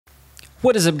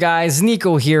What is up, guys?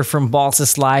 Nico here from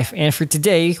Balls Life, and for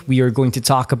today we are going to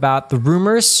talk about the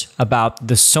rumors about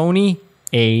the Sony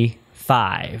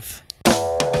A5.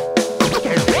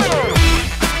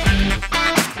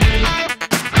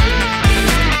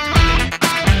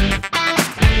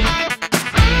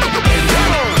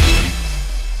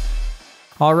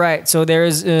 Alright, so there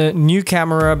is a new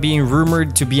camera being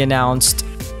rumored to be announced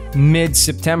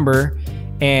mid-September,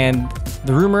 and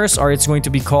the rumors are it's going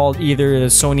to be called either the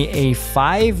Sony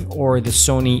A5 or the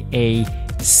Sony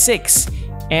A6,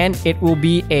 and it will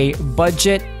be a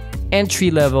budget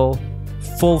entry-level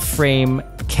full-frame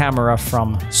camera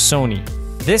from Sony.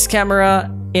 This camera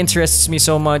interests me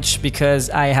so much because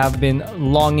I have been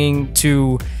longing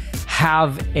to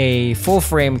have a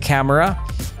full-frame camera.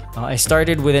 I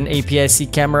started with an APS-C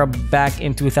camera back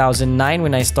in 2009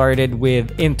 when I started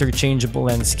with interchangeable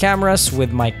lens cameras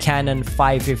with my Canon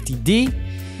 550D.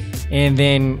 And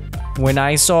then when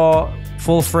I saw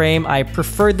full frame, I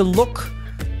preferred the look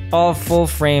of full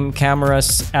frame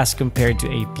cameras as compared to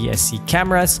APS-C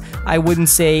cameras. I wouldn't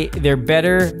say they're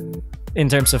better in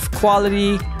terms of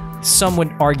quality. Some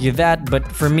would argue that, but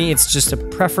for me, it's just a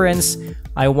preference.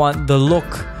 I want the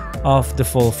look of the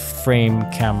full frame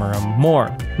camera more.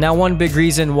 Now, one big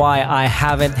reason why I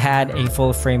haven't had a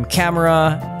full frame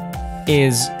camera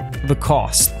is the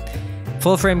cost.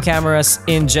 Full frame cameras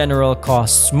in general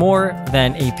costs more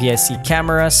than APS-C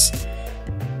cameras,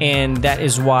 and that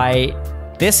is why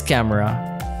this camera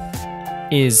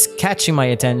is catching my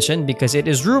attention because it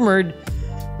is rumored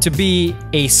to be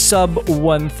a sub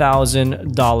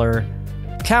 $1,000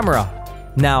 camera.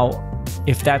 Now,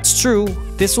 if that's true,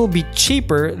 this will be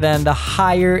cheaper than the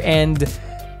higher end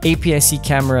APS-C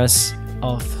cameras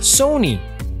of Sony.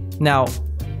 Now,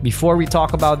 before we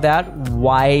talk about that,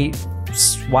 why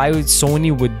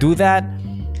Sony would do that,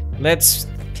 let's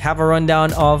have a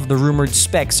rundown of the rumored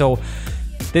specs. So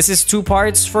this is two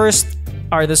parts. First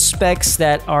are the specs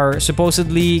that are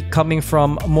supposedly coming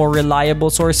from more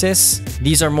reliable sources.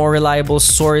 These are more reliable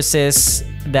sources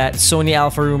that Sony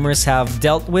Alpha Rumors have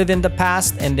dealt with in the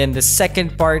past. And then the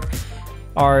second part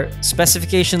are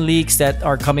specification leaks that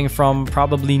are coming from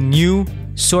probably new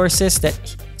sources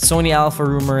that Sony Alpha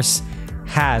Rumors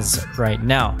has right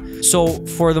now. So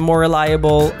for the more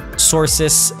reliable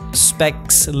sources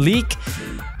specs leak,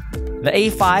 the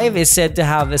A5 is said to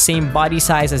have the same body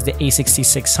size as the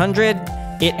A6600.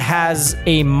 It has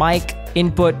a mic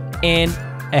input and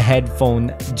a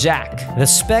headphone jack. The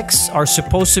specs are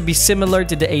supposed to be similar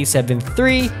to the A7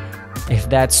 III. If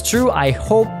that's true, I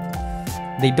hope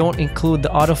they don't include the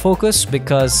autofocus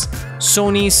because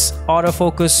Sony's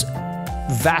autofocus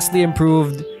vastly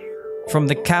improved from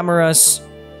the cameras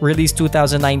released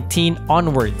 2019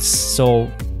 onwards.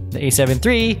 So the A7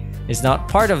 III is not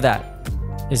part of that.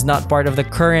 It's not part of the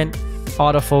current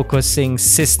autofocusing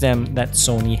system that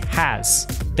Sony has.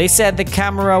 They said the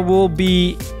camera will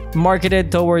be marketed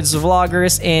towards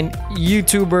vloggers and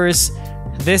YouTubers.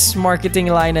 This marketing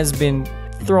line has been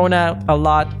thrown out a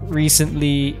lot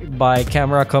recently by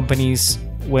camera companies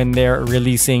when they're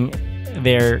releasing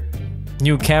their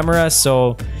new cameras,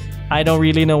 so I don't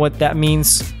really know what that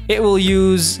means. It will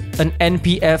use an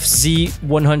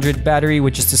NPF-Z100 battery,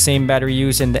 which is the same battery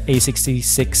used in the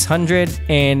A6600,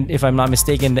 and if I'm not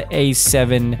mistaken, the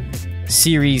A7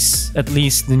 series, at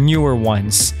least the newer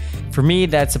ones. For me,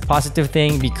 that's a positive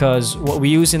thing because what we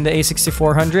use in the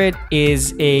A6400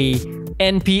 is a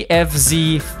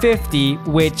NPF-Z50,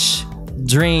 which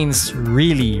drains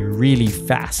really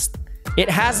fast. It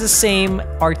has the same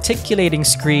articulating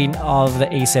screen of the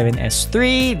A7S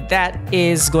III. That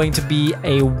is going to be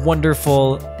a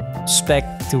wonderful spec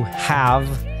to have.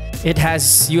 It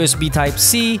has USB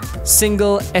Type-C,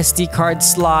 single SD card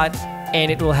slot, and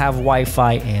it will have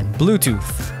Wi-Fi and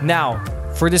Bluetooth. Now,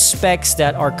 for the specs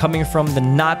that are coming from the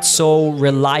not so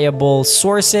reliable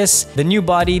sources, the new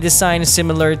body design is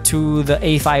similar to the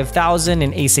A5000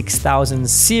 and A6000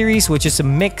 series, which is a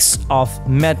mix of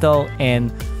metal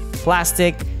and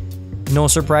plastic. No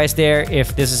surprise there.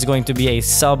 If this is going to be a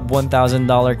sub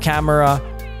 $1,000 camera,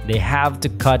 they have to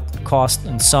cut cost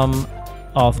on some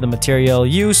of the material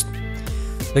used.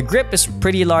 The grip is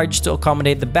pretty large to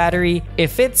accommodate the battery.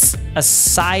 If it's a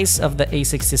size of the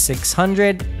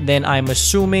A6600, then I'm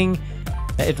assuming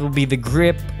that it will be the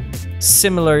grip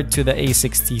similar to the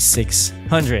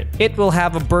A6600. It will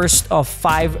have a burst of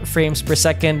 5 frames per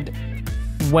second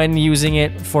when using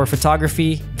it for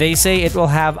photography. They say it will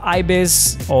have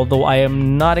IBIS, although I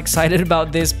am not excited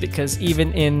about this because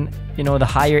even in, the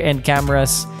higher end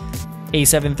cameras,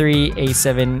 A7 III,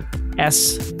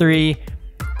 A7S III,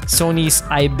 Sony's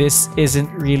IBIS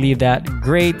isn't really that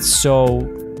great. So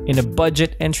in a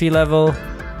budget entry level,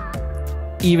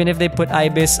 even if they put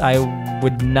IBIS, I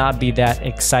would not be that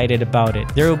excited about it.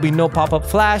 There will be no pop-up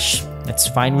flash. That's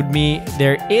fine with me.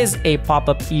 There is a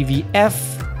pop-up EVF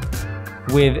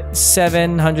with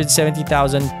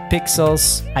 770,000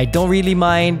 pixels. I don't really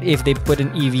mind if they put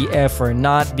an EVF or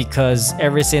not, because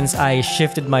ever since I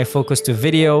shifted my focus to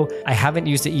video, I haven't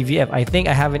used the EVF. I think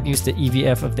I haven't used the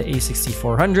EVF of the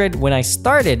A6400. When I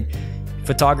started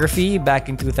photography back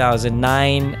in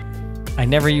 2009, I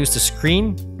never used the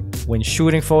screen when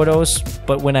shooting photos,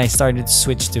 but when I started to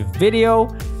switch to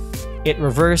video, it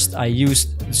reversed. I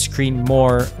used the screen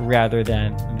more rather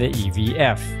than the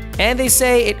EVF. And they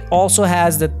say it also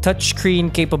has the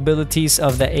touchscreen capabilities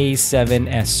of the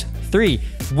A7S3,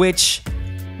 which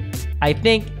I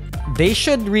think they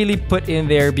should really put in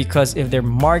there, because if they're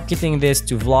marketing this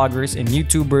to vloggers and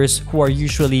YouTubers who are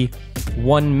usually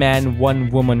one-man,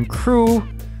 one-woman crew,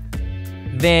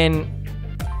 then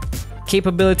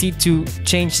capability to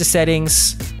change the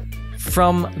settings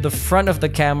from the front of the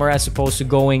camera as opposed to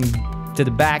going to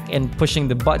the back and pushing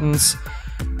the buttons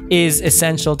is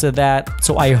essential to that.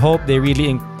 So I hope they really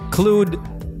include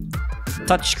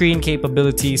touchscreen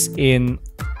capabilities in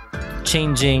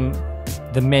changing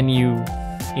the menu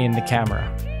in the camera.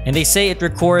 And they say it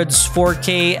records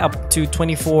 4K up to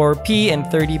 24p and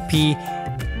 30p,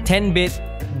 10-bit,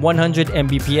 100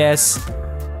 Mbps.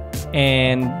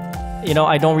 And you know,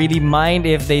 I don't really mind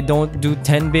if they don't do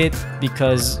 10-bit,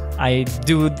 because I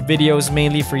do videos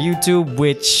mainly for YouTube,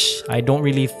 which I don't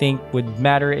really think would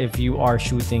matter if you are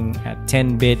shooting at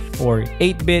 10-bit or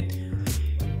 8-bit.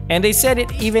 And they said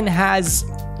it even has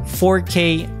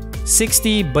 4K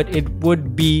 60, but it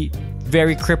would be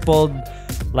very crippled.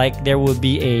 Like there will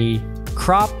be a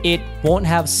crop, it won't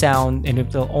have sound, and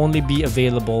it will only be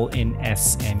available in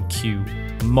S&Q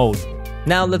mode.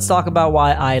 Now let's talk about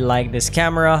why I like this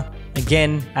camera.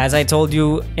 Again, as I told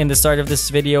you in the start of this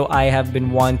video, I have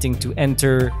been wanting to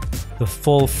enter the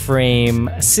full frame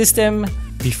system.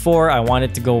 Before, I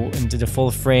wanted to go into the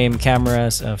full frame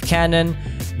cameras of Canon.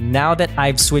 Now that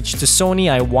I've switched to Sony,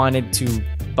 I wanted to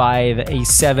buy the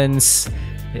A7s,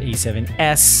 the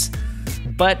A7S,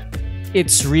 but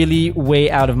it's really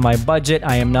way out of my budget.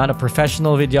 I am not a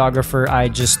professional videographer. I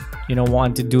just, you know,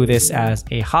 want to do this as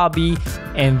a hobby.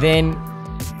 And then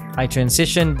I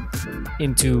transitioned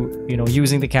into, you know,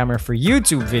 using the camera for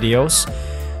YouTube videos.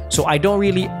 So I don't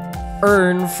really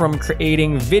earn from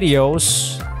creating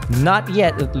videos, not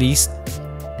yet at least,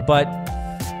 but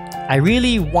I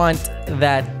really want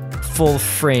that full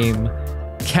frame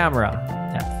camera,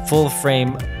 that full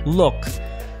frame look.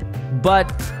 But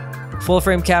full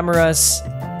frame cameras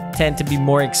tend to be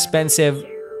more expensive,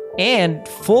 and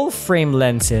full frame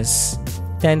lenses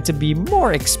tend to be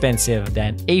more expensive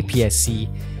than APS-C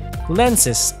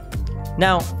lenses.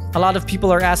 Now, a lot of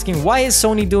people are asking, why is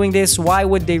Sony doing this? Why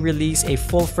would they release a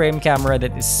full frame camera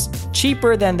that is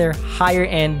cheaper than their higher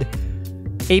end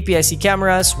APS-C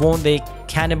cameras? Won't they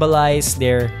cannibalize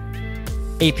their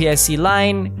APS-C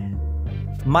line?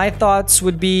 My thoughts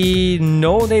would be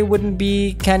no, they wouldn't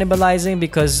be cannibalizing,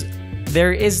 because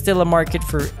there is still a market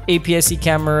for APS-C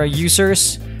camera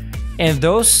users, and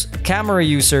those camera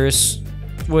users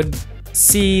would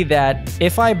see that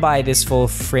if I buy this full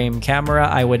frame camera,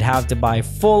 I would have to buy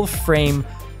full frame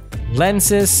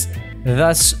lenses,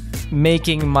 thus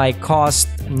making my cost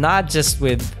not just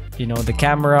with, you know, the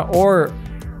camera or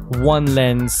one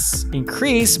lens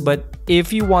increase, but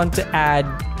if you want to add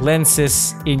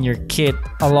lenses in your kit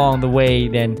along the way,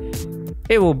 then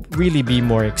it will really be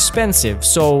more expensive.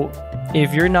 So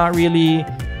if you're not really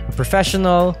a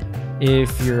professional,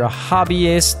 if you're a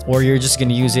hobbyist, or you're just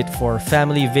gonna use it for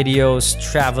family videos,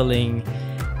 traveling,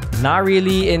 not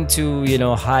really into, you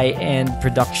know, high-end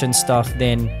production stuff,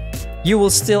 then you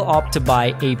will still opt to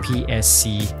buy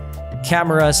APS-C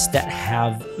cameras that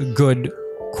have good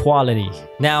quality.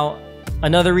 Now,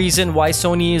 another reason why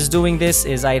Sony is doing this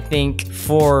is, I think,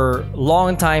 for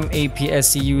long-time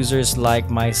APS-C users like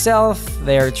myself,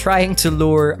 they're trying to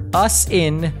lure us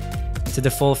in to the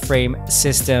full frame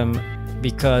system,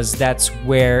 because that's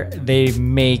where they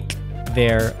make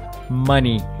their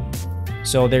money.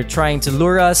 So they're trying to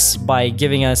lure us by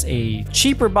giving us a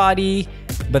cheaper body,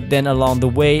 but then along the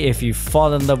way, if you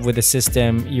fall in love with the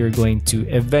system, you're going to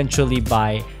eventually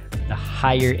buy the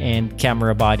higher end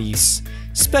camera bodies,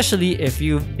 especially if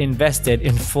you've invested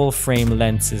in full frame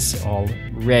lenses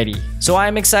already. So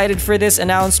I'm excited for this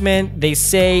announcement. They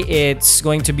say it's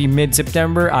going to be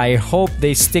mid-September. I hope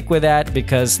they stick with that,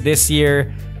 because this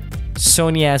year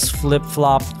Sony has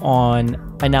flip-flopped on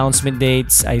announcement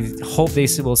dates. I hope they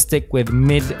will stick with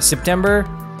mid-September.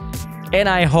 And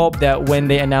I hope that when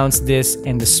they announce this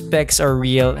and the specs are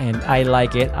real and I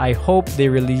like it, I hope they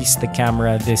release the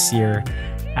camera this year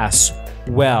as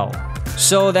well.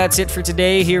 So that's it for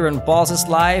today here on Balsas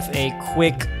Live. A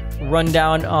quick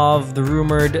rundown of the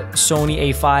rumored Sony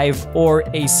A5 or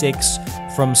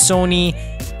A6 from Sony.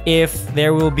 If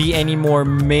there will be any more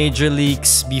major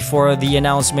leaks before the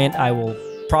announcement, I will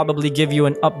probably give you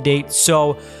an update.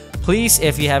 So please,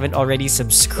 if you haven't already,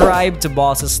 subscribe to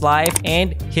Balsas Live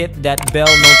and hit that bell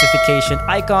notification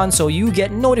icon so you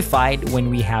get notified when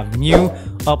we have new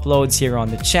uploads here on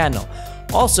the channel.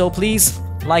 Also, please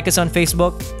like us on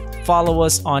Facebook, follow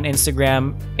us on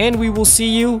Instagram, and we will see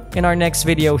you in our next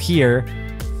video here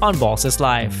on Balsas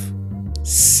Live.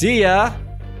 See ya!